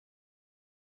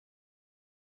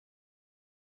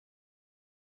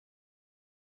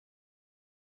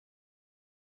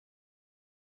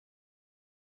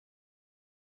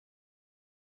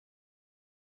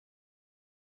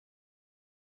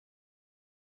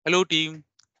Hello team,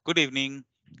 good evening.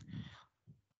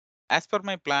 As per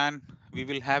my plan, we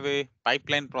will have a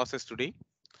pipeline process today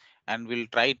and we'll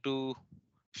try to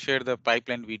share the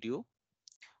pipeline video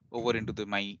over into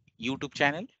my YouTube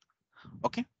channel.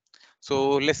 Okay,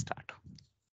 so let's start.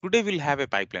 Today we'll have a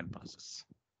pipeline process.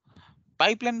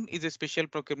 Pipeline is a special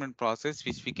procurement process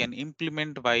which we can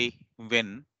implement by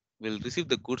when we'll receive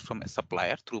the goods from a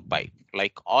supplier through pipe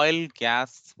like oil,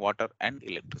 gas, water and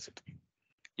electricity.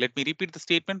 Let me repeat the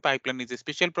statement. Pipeline is a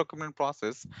special procurement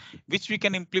process which we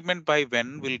can implement by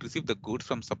when we'll receive the goods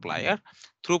from supplier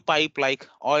through pipe like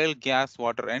oil, gas,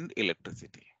 water, and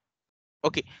electricity.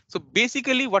 Okay, so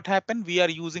basically what happened, we are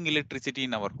using electricity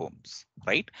in our homes,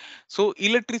 right? So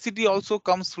electricity also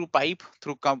comes through pipe,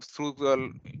 comes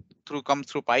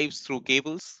through pipes, through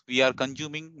cables. We are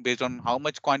consuming based on how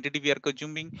much quantity we are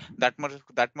consuming, that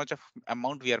much of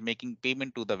amount we are making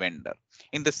payment to the vendor.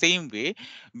 In the same way,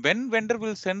 when vendor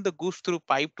will send the goods through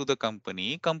pipe to the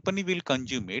company, company will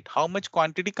consume it. How much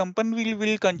quantity company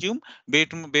will consume,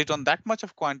 based on that much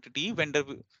of quantity,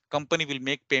 company will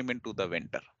make payment to the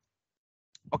vendor.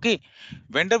 Okay,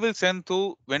 vendor will send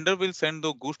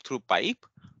the goods through pipe.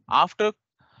 After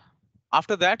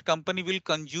after that, company will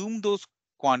consume those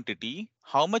quantity.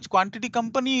 How much quantity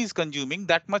company is consuming,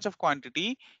 that much of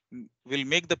quantity will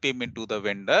make the payment to the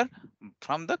vendor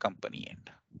from the company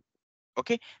end.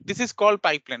 Okay, this is called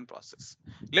pipeline process.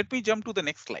 Let me jump to the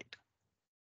next slide.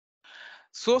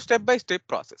 So step by step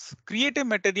process, create a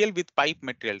material with pipe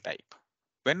material type.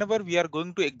 Whenever we are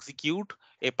going to execute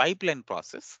a pipeline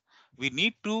process, we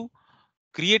need to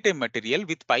create a material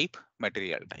with pipe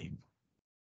material type.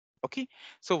 Okay,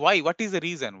 so what is the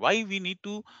reason why we need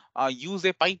to use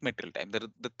a pipe material type?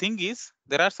 The thing is,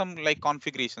 there are some like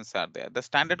configurations are there, the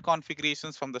standard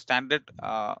configurations from the standard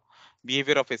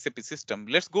behavior of SAP system.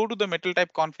 Let's go to the material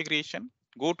type configuration,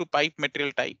 go to pipe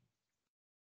material type,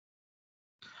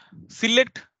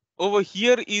 select. Over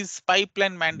here is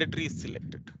pipeline mandatory is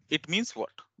selected. It means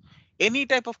what? Any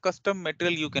type of custom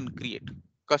material you can create,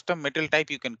 custom material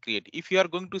type you can create. If you are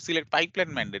going to select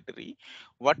pipeline mandatory,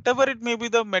 whatever it may be,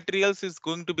 the materials is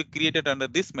going to be created under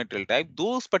this material type.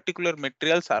 Those particular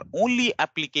materials are only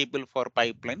applicable for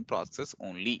pipeline process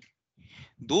only.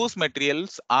 Those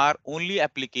materials are only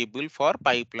applicable for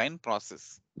pipeline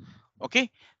process.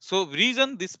 Okay, so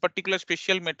reason this particular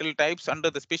special metal types, under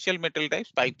the special metal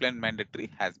types, pipeline mandatory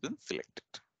has been selected.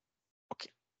 Okay,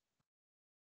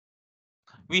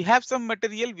 we have some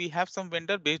material, we have some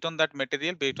vendor. Based on that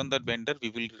material, based on that vendor, we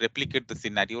will replicate the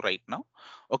scenario right now.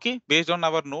 Okay, based on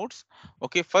our nodes.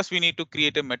 Okay, first we need to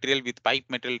create a material with pipe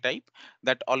material type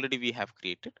that already we have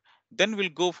created. Then we'll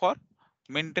go for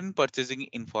maintain purchasing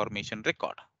information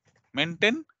record.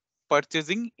 Maintain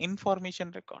purchasing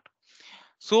information record.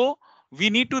 So we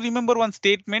need to remember one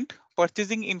statement: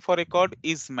 purchasing info record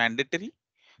is mandatory.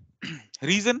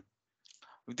 Reason,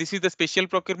 this is the special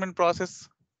procurement process.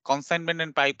 Consignment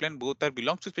and pipeline both are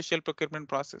belongs to special procurement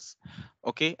process.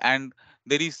 Okay, and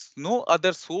there is no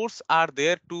other source are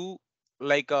there to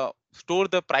store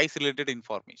the price related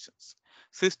informations.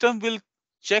 System will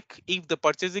check if the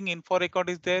purchasing info record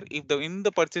is there. If the in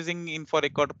the purchasing info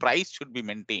record, price should be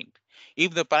maintained.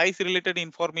 If the price related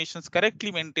information is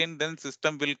correctly maintained, then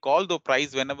system will call the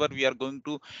price whenever we are going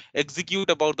to execute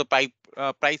about the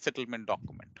price settlement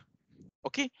document.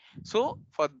 Okay, so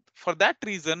for that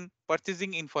reason,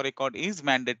 purchasing info record is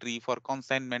mandatory for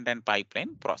consignment and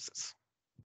pipeline process.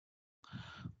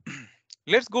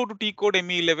 Let's go to T code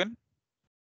ME11.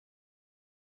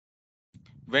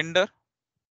 Vendor,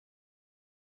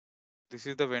 this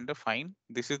is the vendor, fine.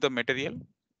 This is the material.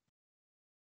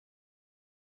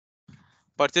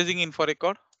 Purchasing info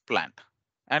record, plant.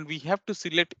 And we have to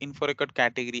select info record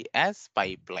category as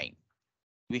pipeline.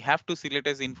 We have to select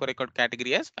as info record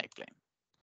category as pipeline.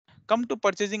 Come to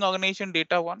purchasing organization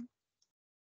data one.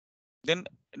 Then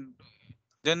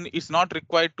it's not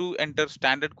required to enter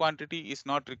standard quantity, is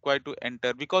not required to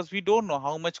enter, because we don't know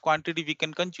how much quantity we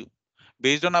can consume.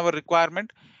 Based on our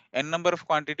requirement, n number of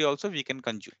quantity also we can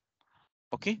consume.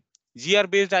 Okay, GR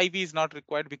based IV is not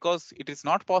required because it is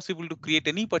not possible to create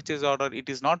any purchase order. It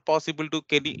is not possible to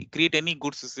create any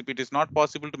goods receipt. It is not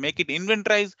possible to make it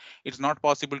inventorize. It's not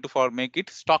possible to make it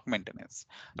stock maintenance,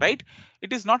 right?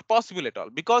 It is not possible at all,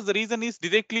 because the reason is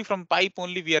directly from pipe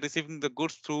only we are receiving the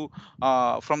goods through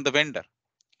from the vendor,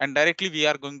 and directly we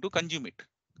are going to consume it.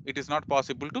 It is not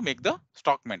possible to make the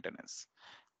stock maintenance.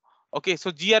 Okay,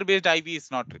 so GR based IV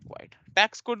is not required.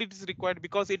 Tax code it is required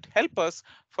because it helps us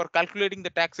for calculating the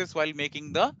taxes while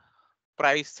making the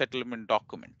price settlement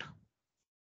document.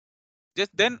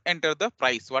 Just then enter the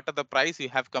price. What are the price you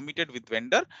have committed with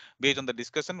vendor based on the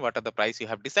discussion? What are the price you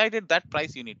have decided? That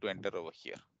price you need to enter over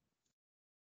here.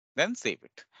 Then save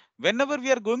it. Whenever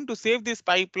we are going to save this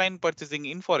pipeline purchasing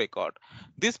info record,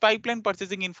 this pipeline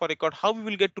purchasing info record, how we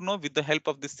will get to know? With the help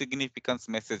of this significance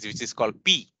message, which is called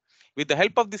P. With the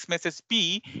help of this message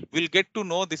P, we'll get to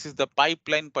know this is the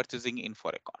pipeline purchasing info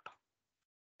record.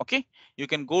 Okay, you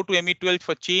can go to ME12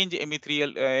 for change,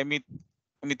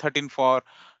 ME13 for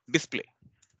display.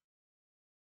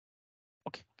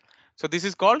 Okay, so this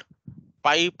is called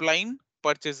pipeline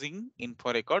purchasing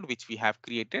info record, which we have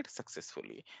created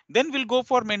successfully. Then we'll go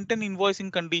for maintain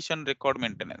invoicing condition record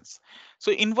maintenance.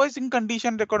 So invoicing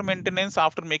condition record maintenance,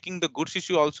 after making the goods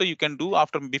issue also you can do,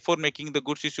 before making the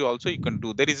goods issue also you can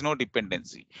do. There is no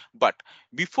dependency. But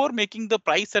before making the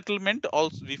price settlement,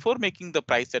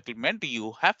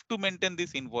 you have to maintain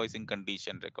this invoicing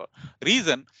condition record.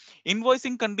 Reason,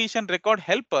 invoicing condition record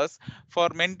help us for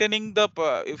maintaining the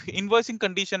if invoicing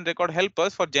condition record help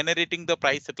us for generating the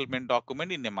price settlement document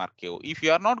in MRKO. If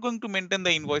you are not going to maintain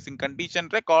the invoicing condition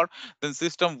record, then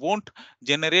system won't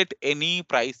generate any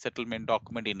price settlement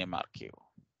document in MRKO.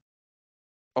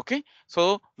 Okay,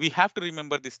 so we have to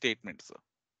remember the statements.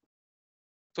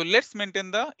 So let's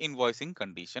maintain the invoicing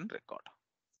condition record.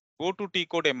 Go to T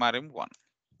code MRM1.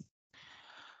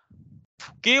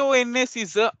 KONS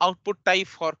is a output type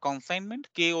for consignment.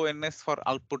 KONS for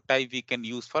output type we can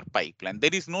use for pipeline. There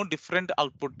is no different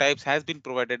output types has been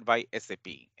provided by SAP.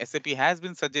 SAP has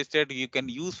been suggested you can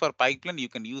use for pipeline, you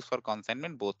can use for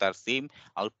consignment. Both are same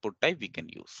output type we can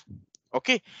use.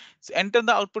 Okay, so enter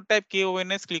the output type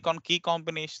KONS, click on key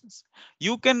combinations.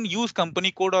 You can use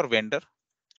company code or vendor.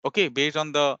 Okay, based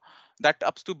on the that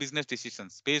ups to business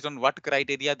decisions based on what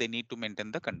criteria they need to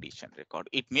maintain the condition record.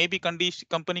 It may be condition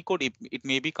company code, it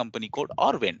may be company code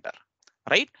or vendor,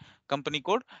 right? Company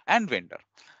code and vendor,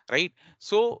 right?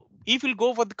 So if you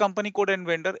go for the company code and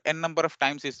vendor, n number of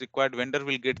times is required, vendor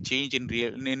will get changed in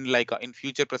real in like in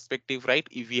future perspective, right?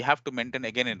 If we have to maintain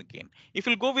again and again, if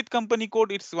you go with company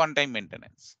code, it's one time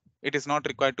maintenance. It is not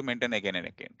required to maintain again and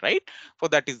again, right? For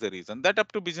that is the reason that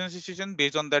up to business decision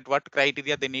based on that what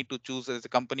criteria they need to choose as a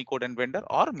company code and vendor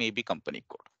or maybe company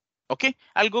code. Okay,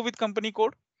 I'll go with company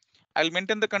code. I'll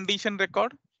maintain the condition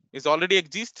record is already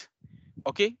exist.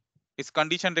 Okay, its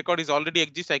condition record is already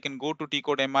exist. I can go to T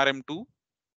code MRM2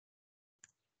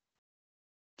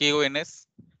 KONS,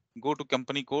 go to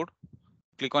company code,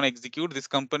 click on execute. This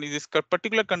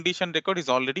particular condition record is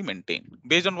already maintained.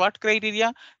 Based on what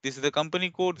criteria? This is the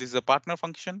company code, this is the partner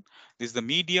function, this is the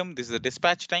medium, this is the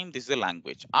dispatch time, this is the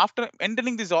language. After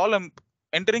entering this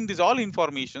all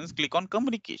informations, click on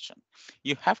communication.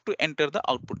 You have to enter the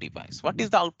output device. What is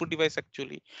the output device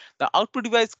actually? The output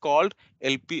device called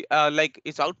LP, like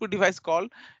its output device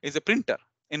called is a printer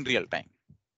in real time.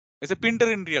 It's a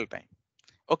printer in real time.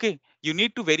 Okay, you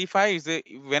need to verify is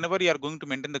whenever you are going to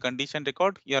maintain the condition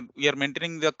record, you are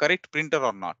maintaining the correct printer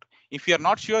or not. If you are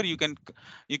not sure, you can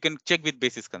check with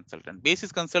basis consultant.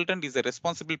 Basis consultant is a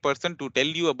responsible person to tell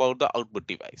you about the output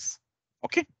device.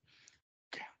 Okay,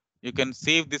 you can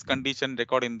save this condition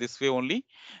record in this way only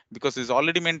because it's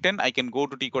already maintained. I can go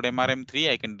to T code MRM3.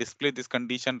 I can display this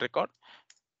condition record.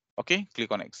 Okay,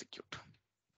 click on execute.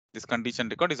 This condition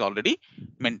record is already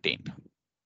maintained.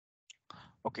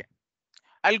 Okay.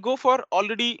 I'll go for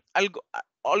already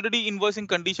invoicing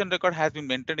condition record has been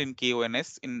maintained in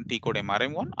KONS in T code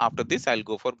MRM1. After this, I'll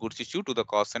go for goods issue to the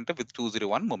cost center with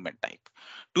 201 movement type,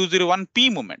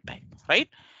 201P movement type, right?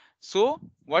 So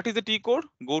what is the T code?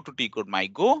 Go to T code my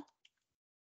go,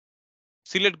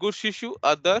 select goods issue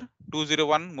other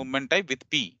 201 movement type with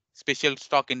P special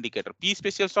stock indicator. P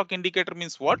special stock indicator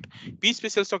means what? P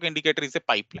special stock indicator is a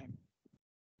pipeline.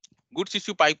 Goods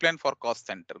issue pipeline for cost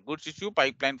center. Goods issue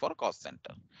pipeline for cost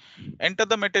center. Enter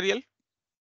the material.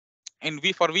 And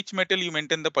for which material you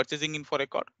maintain the purchasing info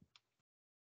record.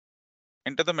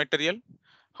 Enter the material,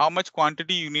 how much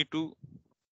quantity you need to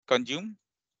consume,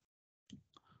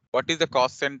 what is the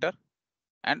cost center,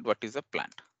 and what is the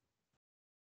plant.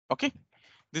 Okay,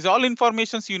 these all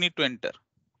informations you need to enter.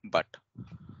 But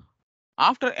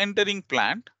after entering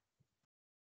plant,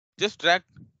 just drag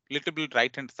little bit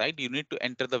right hand side. You need to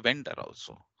enter the vendor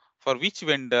also. For which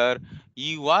vendor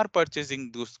you are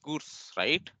purchasing those goods,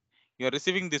 right? You are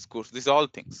receiving these goods. These all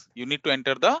things you need to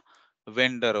enter the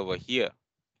vendor over here.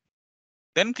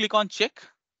 Then click on check.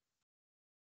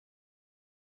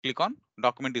 Click on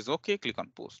document is okay. Click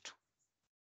on post.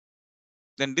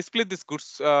 Then display this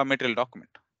goods material document.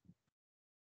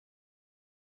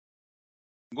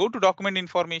 Go to document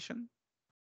information.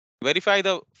 Verify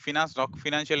the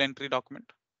financial entry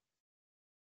document.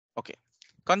 Okay.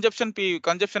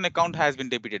 Consumption account has been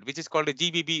debited, which is called a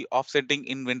GBB. Offsetting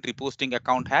inventory posting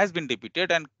account has been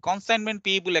debited, and consignment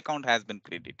payable account has been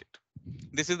credited.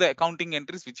 This is the accounting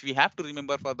entries which we have to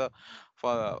remember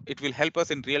for it will help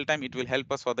us in real time. It will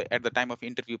help us for the at the time of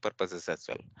interview purposes as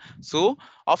well. So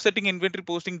offsetting inventory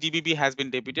posting GBB has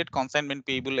been debited, consignment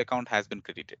payable account has been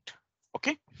credited.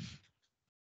 Okay.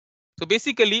 So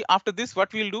basically after this,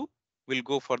 what we'll do, we'll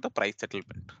go for the price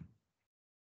settlement.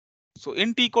 So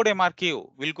in T code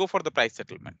MRKO, we'll go for the price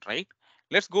settlement, right?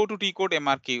 Let's go to T code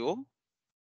MRKO.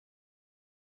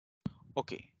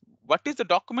 Okay. What is the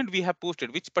document we have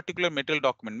posted? Which particular material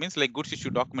document? Means like goods issue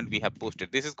document we have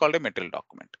posted. This is called a material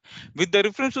document. With the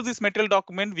reference to this material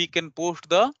document, we can post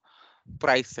the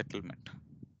price settlement.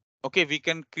 Okay, we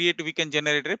can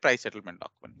generate a price settlement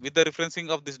document with the referencing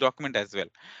of this document as well.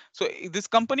 So this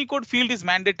company code field is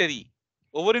mandatory.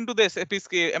 Over into the SAP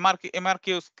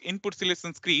MRK input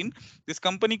selection screen, this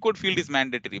company code field is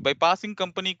mandatory. By passing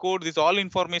company code, this all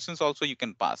informations also you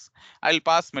can pass. I'll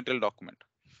pass material document.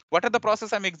 What are the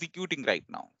process I'm executing right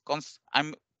now?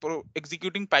 I'm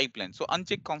executing pipeline. So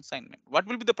uncheck consignment. What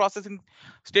will be the processing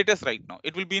status right now?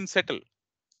 It will be in settle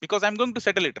because I'm going to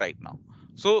settle it right now.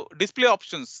 So display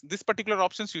options, this particular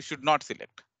options you should not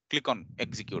select. Click on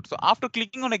execute. So after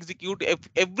clicking on execute, if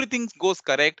everything goes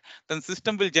correct, then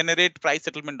system will generate price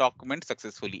settlement document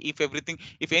successfully. If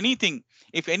any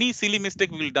silly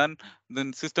mistake will done,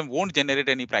 then system won't generate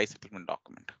any price settlement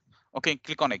document. Okay,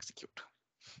 click on execute.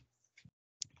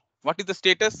 What is the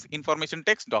status? Information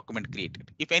text document created.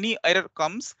 If any error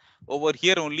comes over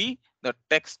here only, the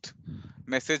text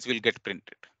message will get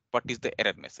printed. What is the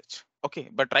error message? Okay,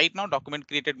 but right now document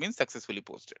created means successfully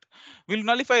posted. We'll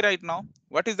nullify right now.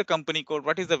 What is the company code?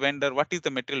 What is the vendor? What is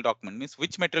the material document? Means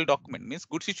which material document? Means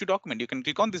goods issue document. You can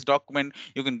click on this document.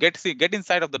 You can get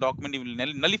inside of the document. You will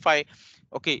nullify.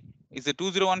 Okay, is it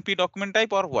 201P document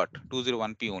type or what?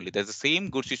 201P only. There's the same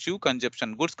goods issue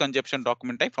goods consumption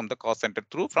document type from the cost center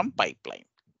through from pipeline.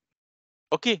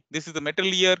 Okay, this is the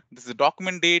material year, this is the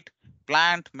document date,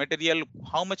 plant, material,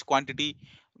 how much quantity,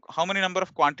 how many number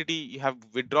of quantity you have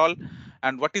withdrawal,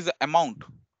 and what is the amount.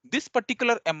 This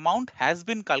particular amount has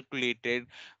been calculated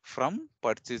from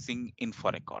purchasing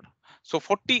info record. So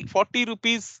 40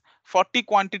 rupees, 40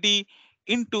 quantity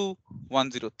into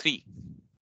 103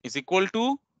 is equal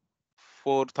to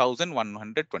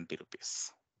 4,120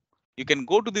 rupees. You can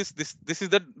go to this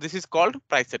is called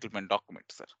price settlement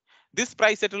document, sir. This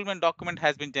price settlement document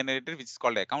has been generated, which is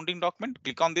called accounting document.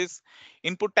 Click on this.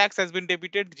 Input tax has been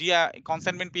debited,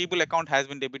 consignment payable account has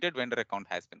been debited, vendor account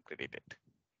has been credited.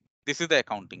 This is the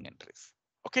accounting entries.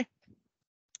 Okay,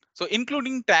 so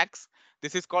including tax,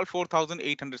 this is called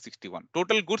 4,861.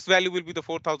 Total goods value will be the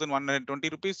 4,120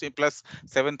 rupees plus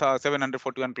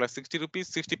 741 plus 60 rupees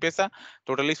 60 paisa.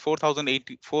 Total is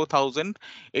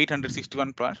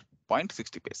 4,861 per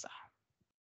 0.60 paisa.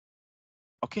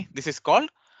 Okay, this is called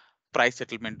price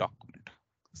settlement document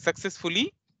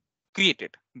successfully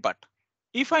created. But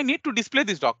if I need to display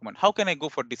this document, how can I go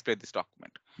for display this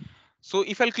document? So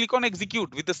if I'll click on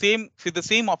execute with the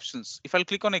same options, if I'll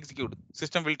click on execute,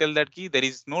 system will tell that key there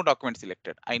is no document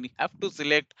selected. I have to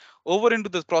select over into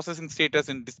the processing status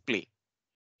in display.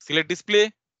 Select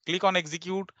display, click on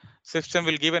execute, system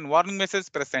will give a warning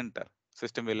message, press enter.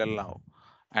 System will allow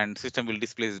and system will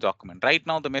display this document. Right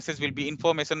now the message will be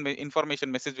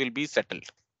information message will be settled.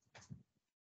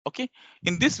 Okay,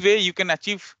 in this way you can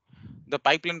achieve the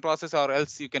pipeline process, or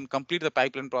else you can complete the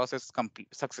pipeline process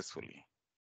successfully.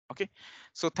 Okay,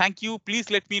 so thank you.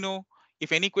 Please let me know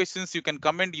if any questions. You can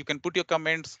comment, you can put your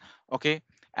comments. Okay,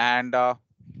 and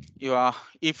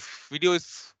if video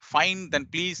is fine, then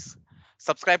please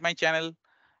subscribe my channel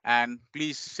and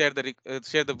please share the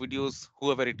videos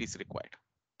whoever it is required.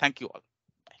 Thank you all.